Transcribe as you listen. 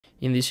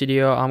In this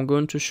video, I'm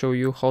going to show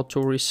you how to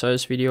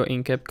resize video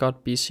in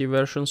CapCut PC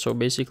version. So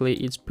basically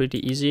it's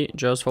pretty easy,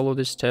 just follow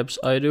the steps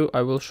I do.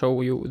 I will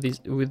show you this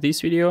with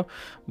this video,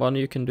 but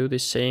you can do the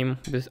same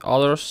with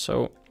others.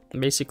 So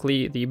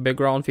basically the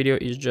background video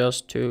is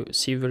just to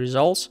see the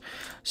results.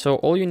 So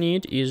all you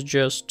need is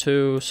just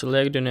to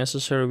select the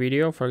necessary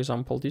video, for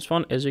example this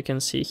one. As you can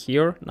see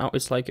here, now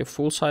it's like a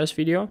full-size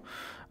video.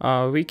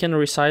 We can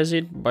resize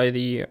it by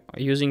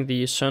using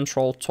the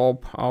central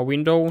top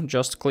window,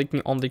 just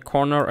clicking on the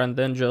corner and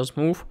then just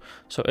move.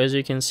 So as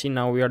you can see,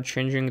 now we are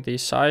changing the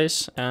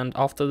size, and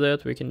after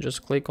that we can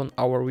just click on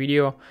our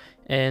video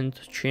and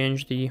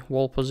change the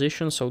wall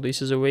position. So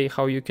this is a way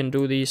how you can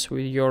do this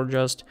with your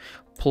just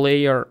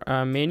player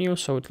menu.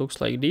 So it looks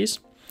like this.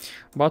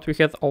 But we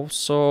have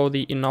also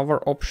another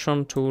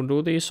option to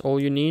do this. All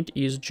you need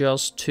is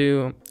just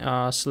to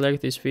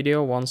select this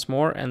video once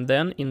more, and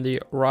then in the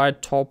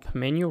right top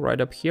menu right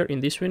up here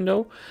in this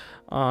window,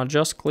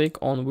 just click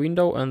on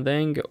window and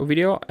then go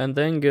video, and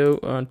then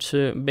go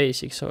to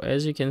basic. So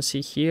as you can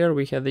see here,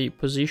 we have the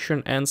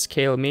position and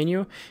scale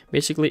menu.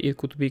 Basically it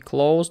could be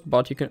closed,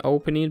 but you can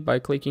open it by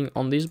clicking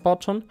on this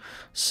button.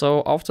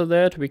 So after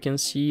that we can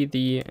see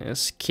the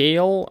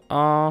scale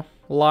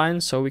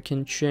line, so we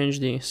can change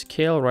the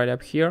scale right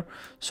up here,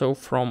 so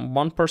from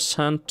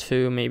 1%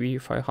 to maybe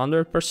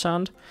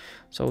 500%.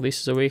 So this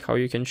is a way how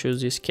you can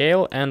choose the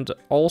scale, and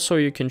also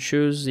you can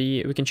choose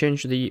we can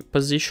change the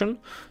position.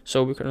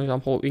 So we can, for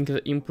example,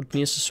 input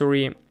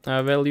necessary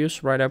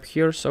values right up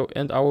here. So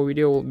and our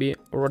video will be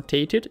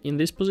rotated in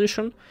this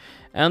position,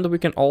 and we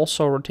can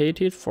also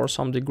rotate it for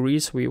some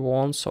degrees we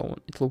want. So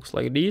it looks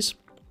like this.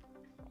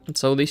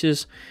 So this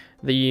is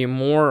the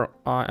more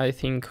I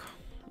think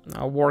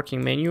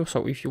working menu.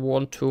 So if you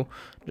want to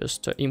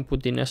just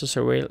input the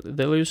necessary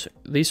values,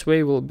 this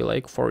way will be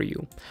like for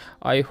you.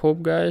 I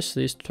hope guys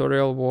this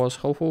tutorial was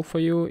helpful for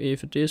you.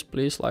 If it is,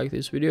 please like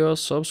this video,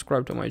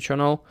 subscribe to my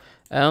channel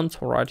and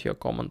write your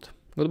comment.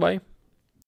 Goodbye.